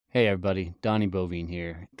Hey everybody, Donnie Bovine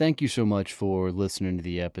here. Thank you so much for listening to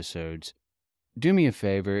the episodes. Do me a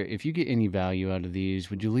favor, if you get any value out of these,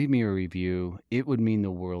 would you leave me a review? It would mean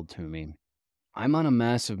the world to me. I'm on a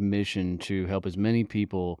massive mission to help as many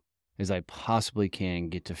people as I possibly can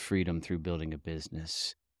get to freedom through building a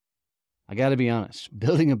business. I gotta be honest,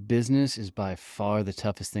 building a business is by far the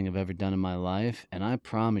toughest thing I've ever done in my life, and I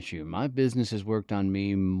promise you, my business has worked on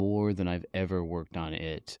me more than I've ever worked on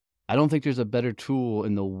it. I don't think there's a better tool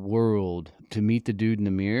in the world to meet the dude in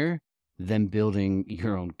the mirror than building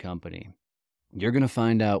your own company. You're gonna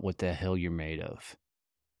find out what the hell you're made of.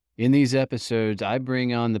 In these episodes, I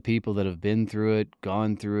bring on the people that have been through it,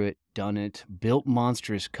 gone through it, done it, built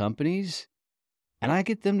monstrous companies, and I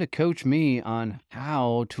get them to coach me on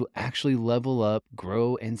how to actually level up,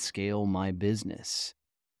 grow, and scale my business.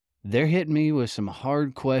 They're hitting me with some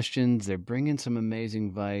hard questions. They're bringing some amazing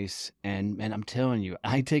advice. And I'm telling you,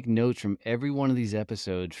 I take notes from every one of these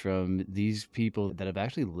episodes from these people that have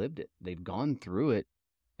actually lived it. They've gone through it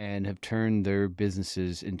and have turned their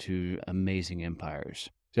businesses into amazing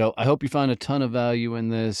empires. So I hope you find a ton of value in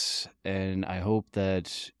this, and I hope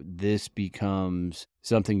that this becomes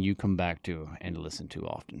something you come back to and listen to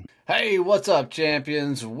often. Hey, what's up,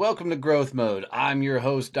 champions? Welcome to Growth Mode. I'm your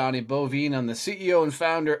host, Donnie Bovine. I'm the CEO and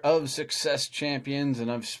founder of Success Champions, and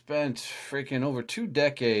I've spent freaking over 2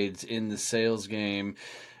 decades in the sales game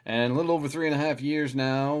and a little over 3.5 years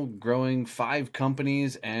now growing 5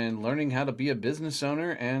 companies and learning how to be a business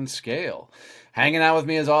owner and scale. Hanging out with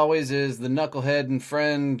me as always is the knucklehead and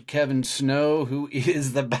friend Kevin Snow, who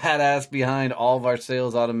is the badass behind all of our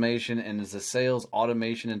sales automation and is a sales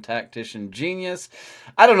automation and tactician genius.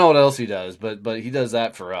 I don't know what else he does, but he does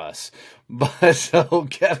that for us. But so,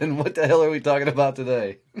 Kevin, what the hell are we talking about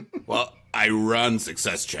today? Well, I run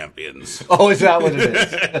Success Champions. Oh, is that what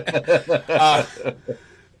it is?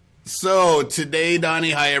 So today,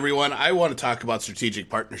 Donnie, hi everyone. I want to talk about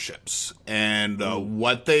strategic partnerships and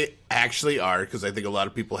what they actually are, because I think a lot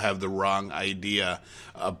of people have the wrong idea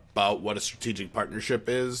about what a strategic partnership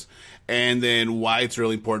is, and then why it's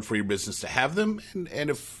really important for your business to have them,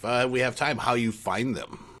 and if we have time, how you find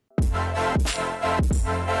them.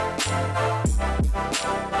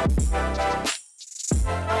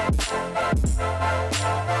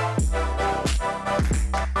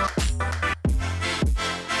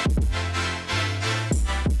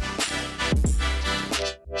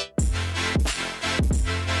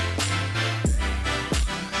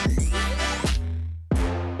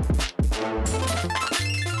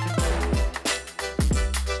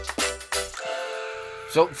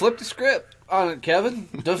 So flip the script on it, Kevin.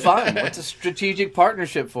 Define what's a strategic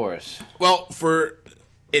partnership for us. Well,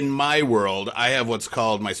 in my world, I have what's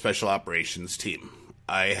called my special operations team.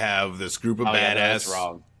 I have this group of badass. Yeah, that's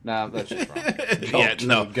wrong. No, that's just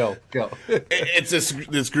wrong. Go. It's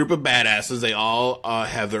this group of badasses. They all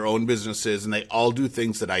have their own businesses, and they all do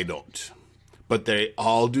things that I don't. But they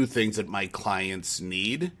all do things that my clients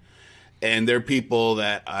need. And they're people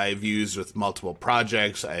that I've used with multiple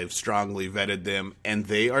projects. I've strongly vetted them. And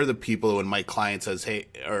they are the people when my client says, hey,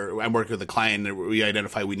 or I'm working with a client and we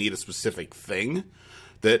identify we need a specific thing,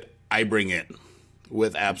 that I bring in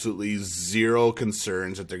with absolutely zero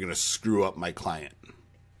concerns that they're going to screw up my client.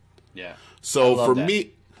 Yeah. So for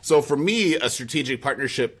me, a strategic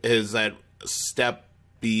partnership is that step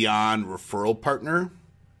beyond referral partner.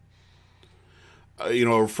 A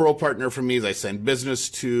referral partner for me is I send business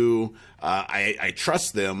to, I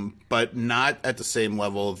trust them, but not at the same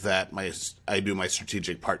level that I do my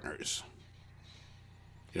strategic partners.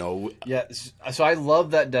 Yeah, so I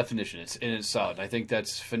love that definition. It's solid. I think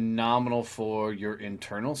that's phenomenal for your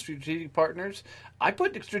internal strategic partners. I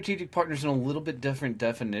put strategic partners in a little bit different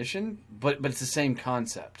definition, but it's the same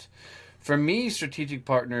concept. For me, strategic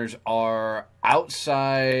partners are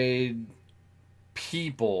outside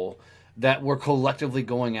people that we're collectively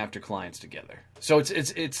going after clients together. So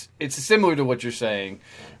it's similar to what you're saying.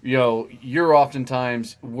 You're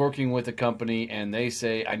oftentimes working with a company and they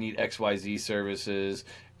say, I need XYZ services,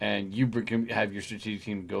 and you have your strategic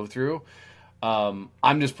team go through.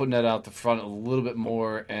 I'm just putting that out the front a little bit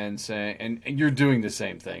more and saying, and you're doing the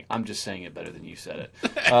same thing. I'm just saying it better than you said it.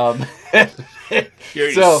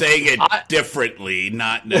 You're saying it differently,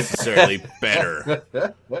 not necessarily better.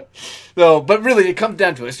 But really, it comes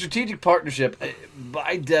down to a strategic partnership,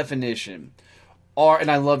 by definition,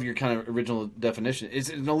 and I love your kind of original definition, is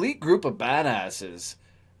an elite group of badasses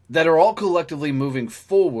that are all collectively moving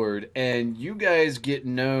forward, and you guys get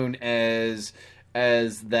known as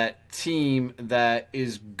that team that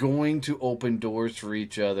is going to open doors for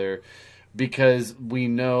each other, because we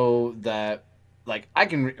know that, like, I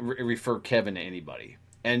can refer Kevin to anybody.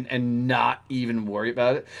 and not even worry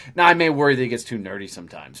about it. Now, I may worry that it gets too nerdy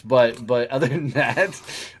sometimes, but other than that,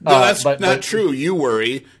 No, that's not true. You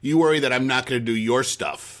worry that I'm not going to do your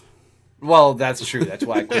stuff. Well, that's true. That's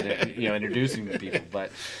why I quit, introducing the people.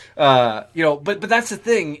 But, but that's the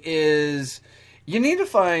thing is, you need to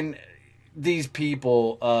find these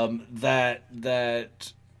people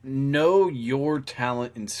that know your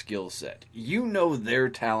talent and skill set. You know their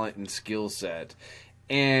talent and skill set,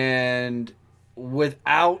 and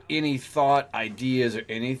without any thought, ideas, or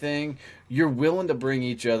anything, you're willing to bring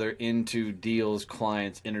each other into deals,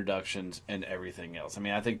 clients, introductions, and everything else. I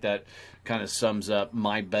mean, I think that kind of sums up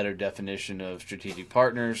my better definition of strategic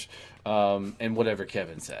partners, and whatever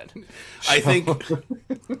Kevin said. I think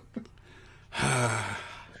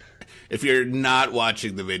if you're not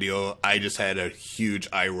watching the video, I just had a huge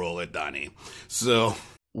eye roll at Donnie. So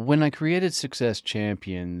when I created Success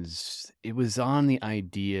Champions, it was on the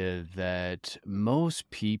idea that most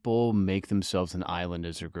people make themselves an island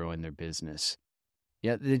as they're growing their business.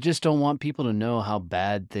 Yeah, they just don't want people to know how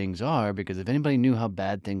bad things are, because if anybody knew how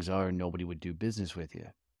bad things are, nobody would do business with you.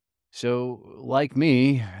 So, like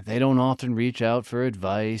me, they don't often reach out for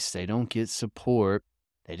advice. They don't get support.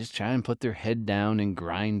 They just try and put their head down and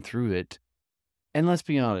grind through it. And let's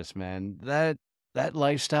be honest, man, that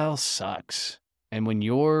lifestyle sucks. And when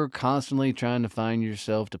you're constantly trying to find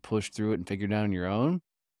yourself to push through it and figure it out on your own,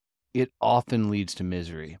 it often leads to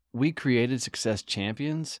misery. We created Success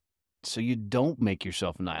Champions so you don't make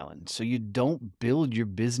yourself an island, so you don't build your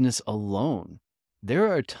business alone. There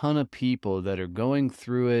are a ton of people that are going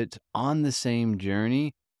through it on the same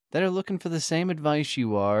journey that are looking for the same advice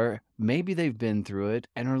you are. Maybe they've been through it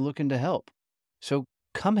and are looking to help. So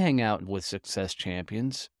come hang out with Success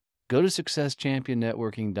Champions. Go to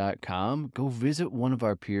successchampionnetworking.com, go visit one of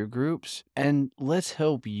our peer groups, and let's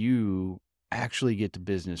help you actually get to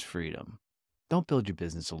business freedom. Don't build your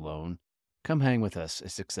business alone. Come hang with us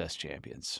as Success Champions.